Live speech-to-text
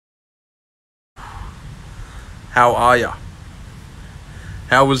How are ya?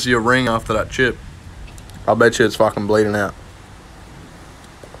 How was your ring after that chip? I bet you it's fucking bleeding out.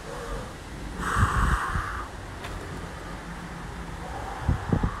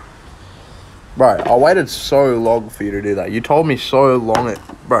 Bro, I waited so long for you to do that. You told me so long...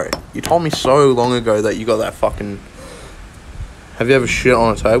 Bro, you told me so long ago that you got that fucking... Have you ever shit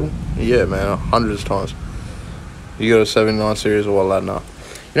on a table? Yeah, man, hundreds of times. You got a 79 series or what, lad? Nah.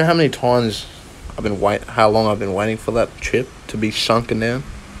 You know how many times how long I've been waiting for that chip to be sunken down?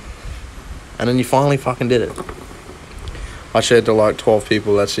 And then you finally fucking did it. I shared to like 12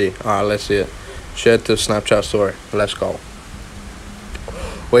 people. Let's see. Alright, let's see it. Shared to Snapchat story. Let's go.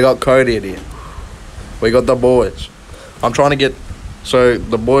 We got Cody in here. We got the boys. I'm trying to get... So,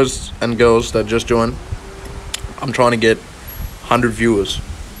 the boys and girls that just joined, I'm trying to get 100 viewers.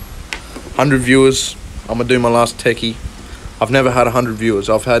 100 viewers. I'm going to do my last techie. I've never had 100 viewers.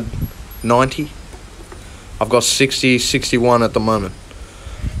 I've had 90. I've got 60, 61 at the moment.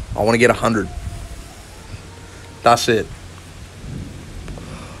 I want to get 100. That's it.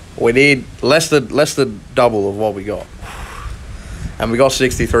 We need less than double of what we got. And we got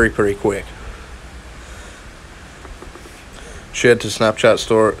 63 pretty quick. Shared to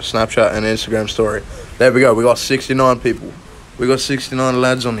Snapchat and Instagram story. There we go. We got 69 people. We got 69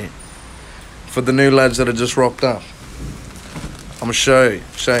 lads on here. For the new lads that have just rocked up. I'm going to show you.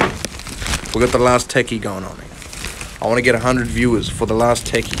 We got the last techie going on here. I want to get 100 viewers for the last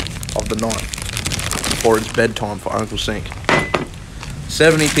techie of the night. Before it's bedtime for Uncle Sink.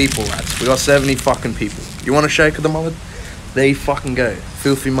 70 people, lads. We got 70 fucking people. You want to shake of the mullet? There you fucking go.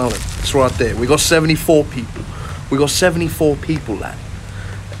 Filthy mullet. It's right there. We got 74 people. We got 74 people, lad.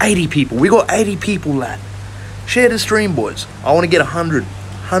 80 people. We got 80 people, lad. Share the stream, boys. I want to get 100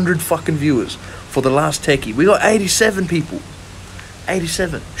 fucking viewers for the last techie. We got 87 people.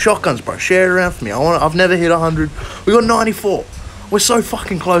 87. Shotguns, bro. Share it around for me. I've never hit 100. We got 94. We're so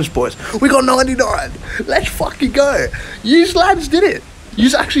fucking close, boys. We got 99. Let's fucking go. Yous lads did it.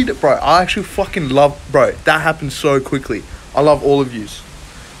 Yous actually did, bro. I actually fucking love, bro. That happened so quickly. I love all of yous.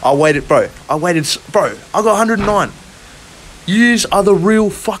 I waited, bro. I got 109. Yous are the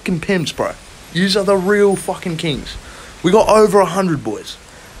real fucking pimps, bro. Yous are the real fucking kings. We got over 100, boys.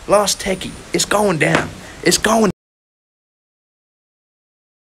 Last techie. It's going down. It's going.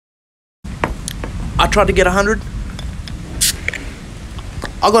 I tried to get 100.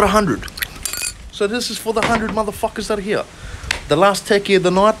 I got 100. So this is for the 100 motherfuckers that are here. The last techie of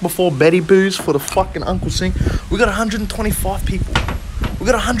the night before Betty Boos for the fucking Uncle Sing. We got 125 people. We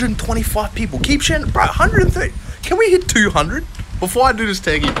got 125 people. Keep sharing, bro. 130. Can we hit 200 before I do this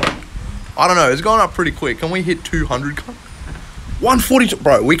techie, bro? I don't know. It's going up pretty quick. Can we hit 200? 142,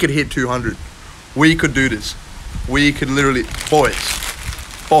 bro. We could hit 200. We could do this. We could literally, boys.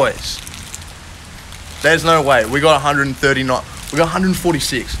 There's no way. We got 139. We got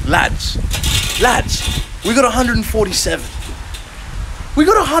 146. Lads. We got 147. We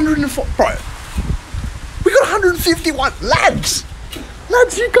got 104. Bro. We got 151.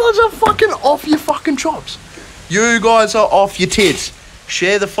 Lads, you guys are fucking off your fucking chops. You guys are off your tits.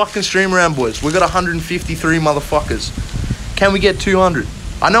 Share the fucking stream around, boys. We got 153 motherfuckers. Can we get 200?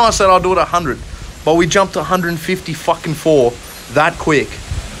 I know I said I'll do it 100, but we jumped to 150 fucking 4 that quick.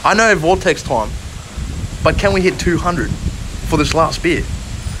 I know vortex time, but can we hit 200 for this last bit?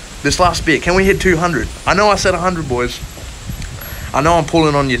 Can we hit 200? I know I said 100, boys. I know I'm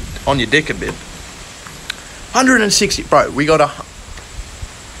pulling on your dick a bit. 160, bro.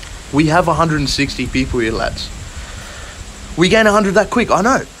 We have 160 people here, lads. We gained 100 that quick. I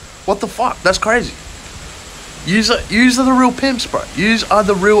know. What the fuck? That's crazy. Yous are the real pimps, bro. Yous are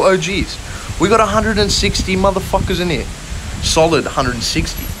the real OGs. We got 160 motherfuckers in here. Solid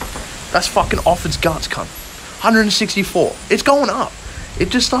 160. That's fucking off its guts, cunt. 164. It's going up. It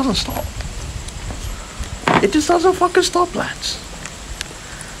just doesn't stop. It just doesn't fucking stop, lads.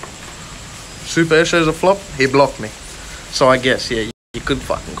 Super Air shows a flop. He blocked me. So I guess, yeah, you could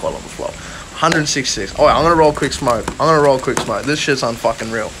fucking call him a flop. 166. Oh, I'm gonna roll quick smoke. This shit's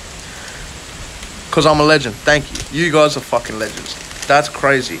unfucking real. Cause I'm a legend. Thank you. You guys are fucking legends. That's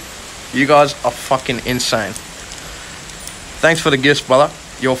crazy. You guys are fucking insane. Thanks for the gifts, brother.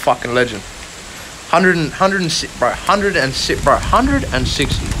 You're a fucking legend. 106, bro. 106, bro.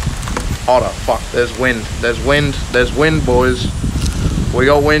 160. Hold up. Fuck. There's wind. There's wind, boys. We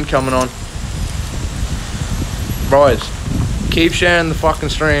got wind coming on. Boys, keep sharing the fucking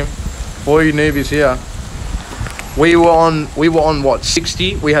stream. For you newbies here. We were on what,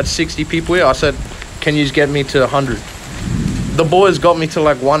 60? We had 60 people here. I said, can you get me to 100? The boys got me to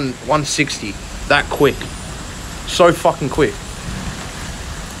like 160. That quick. So fucking quick.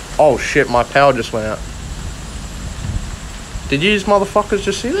 Oh shit, my power just went out. Did you motherfuckers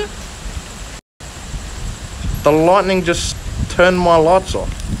just see that? The lightning just turned my lights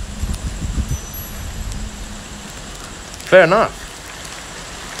off. Fair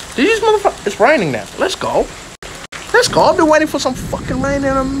enough. Did you motherfuckers? It's raining now. Let's go. Let's go. I've been waiting for some fucking rain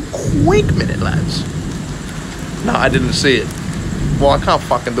in a quick minute, lads. No, I didn't see it. Well, I can't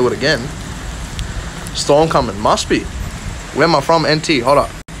fucking do it again. Storm coming. Must be. Where am I from? NT. Hold up.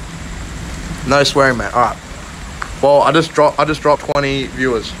 No swearing, man. Alright. Well, I just dropped 20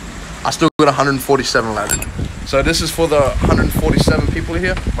 viewers. I still got 147, lads. So this is for the 147 people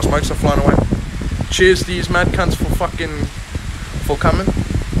here. My smokes are flying away. Cheers to these mad cunts for coming.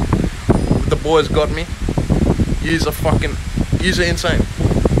 The boys got me. Yous are insane.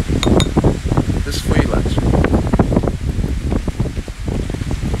 This is for you, lads.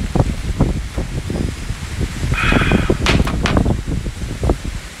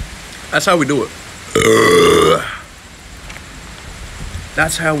 That's how we do it.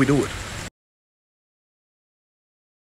 That's how we do it.